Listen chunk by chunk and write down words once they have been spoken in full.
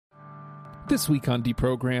This week on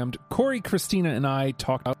Deprogrammed, Corey, Christina, and I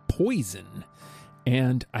talked about Poison.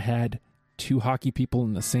 And I had two hockey people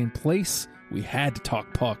in the same place. We had to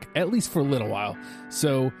talk puck, at least for a little while.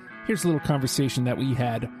 So here's a little conversation that we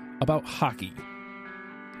had about hockey.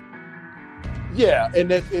 Yeah,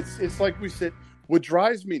 and it's like we said, what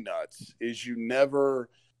drives me nuts is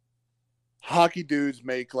hockey dudes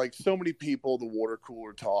make, like, so many people the water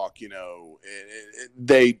cooler talk,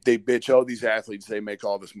 they bitch, oh, these athletes, they make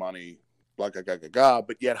all this money,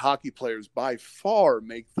 but yet hockey players by far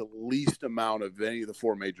make the least amount of any of the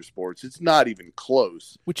four major sports. It's not even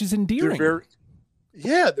close. Which is endearing. They're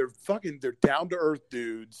down to earth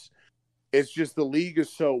dudes. It's just the league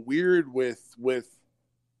is so weird with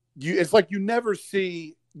you. It's like you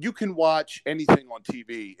can watch anything on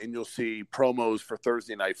TV and you'll see promos for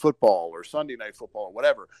Thursday night football or Sunday night football or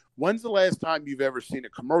whatever. When's the last time you've ever seen a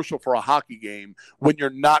commercial for a hockey game when you're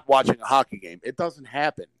not watching a hockey game? It doesn't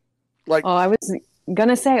happen. I was going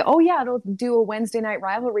to say, it'll do a Wednesday night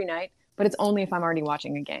rivalry night, but it's only if I'm already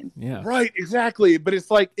watching a game. Yeah. Right, exactly. But it's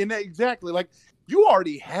like, you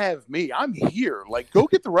already have me. I'm here. Like, go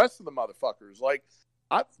get the rest of the motherfuckers. Like,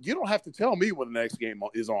 you don't have to tell me when the next game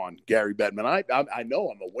is on, Gary Bettman. I know,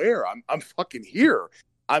 I'm aware. I'm fucking here.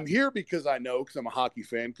 I'm here because I know, because I'm a hockey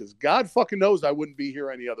fan, because God fucking knows I wouldn't be here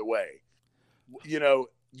any other way. You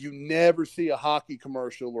never see a hockey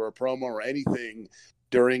commercial or a promo or anything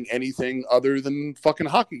during anything other than fucking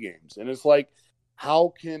hockey games. And it's like,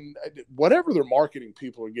 how can, whatever their marketing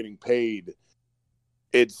people are getting paid,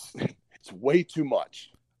 it's way too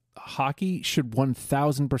much. Hockey should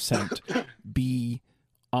 1000% be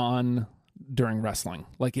on during wrestling.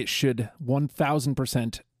 Like, it should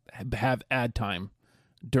 1000% have ad time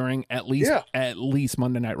during at least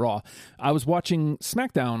Monday Night Raw. I was watching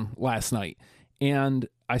SmackDown last night and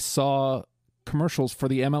I saw commercials for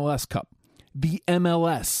the MLS Cup. The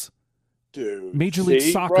MLS, dude, Major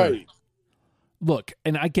League Soccer. Right. Look,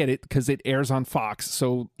 and I get it because it airs on Fox,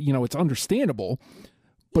 so it's understandable.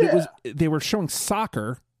 But they were showing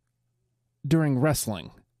soccer during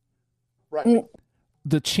wrestling. Right.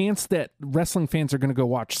 The chance that wrestling fans are going to go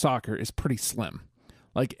watch soccer is pretty slim.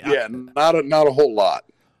 Like, not a whole lot.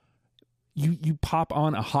 You pop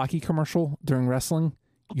on a hockey commercial during wrestling,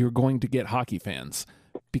 you're going to get hockey fans.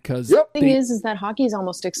 Because the thing is that hockey is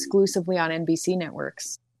almost exclusively on NBC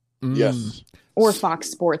networks. Yes. Or Fox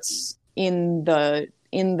Sports in the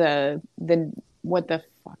what the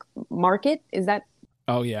fuck market is that?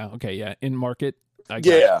 Oh yeah, okay, yeah, in market.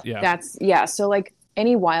 Yeah. So like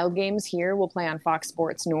any Wild games here will play on Fox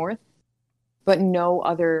Sports North, but no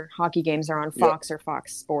other hockey games are on Fox or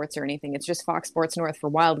Fox Sports or anything. It's just Fox Sports North for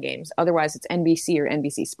Wild games. Otherwise, it's NBC or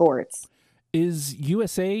NBC Sports.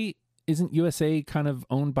 Isn't USA kind of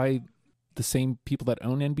owned by the same people that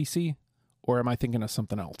own NBC? Or am I thinking of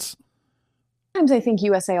something else? Sometimes I think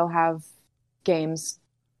USA will have games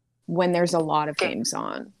when there's a lot of games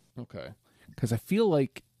on. Okay. Because I feel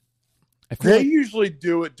like they usually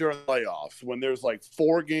do it during playoffs when there's like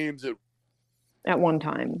 4 games at one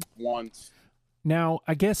time. Once. Now,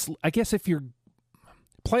 I guess if you're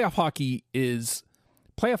playoff hockey and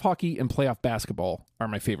playoff basketball are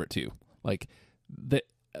my favorite too. Like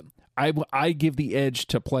I give the edge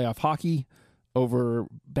to playoff hockey over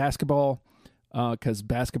basketball because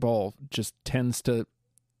basketball just tends to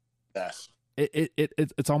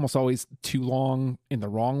it's almost always too long in the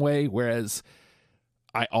wrong way, whereas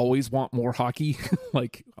I always want more hockey.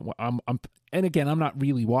 Like and again, I'm not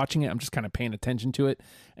really watching it. I'm just kind of paying attention to it,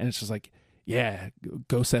 and it's just like, yeah,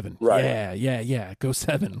 go 7, right? Yeah, go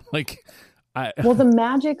 7. Like, the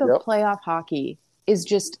magic of playoff hockey is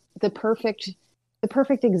just the perfect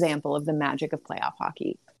example of the magic of playoff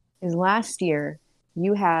hockey. Is last year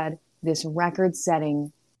you had this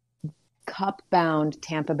record-setting cup-bound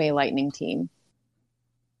Tampa Bay Lightning team,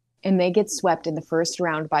 and they get swept in the first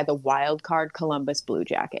round by the wild card Columbus Blue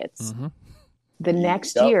Jackets. Mm-hmm. The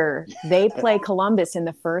next year, they play Columbus in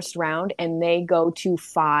the first round, and they go to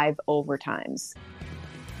 5 overtimes.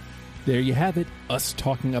 There you have it, us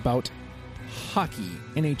talking about hockey,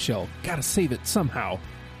 NHL. Gotta save it somehow.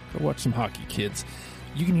 Go watch some hockey, kids.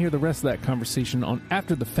 You can hear the rest of that conversation on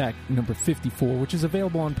After the Fact number 54, which is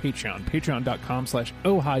available on Patreon.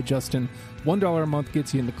 Patreon.com/OhHiJustin. $1 a month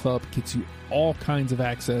gets you in the club, gets you all kinds of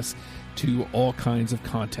access to all kinds of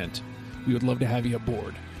content. We would love to have you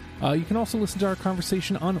aboard. You can also listen to our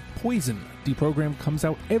conversation on Poison. Deprogrammed comes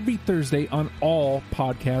out every Thursday on all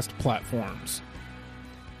podcast platforms.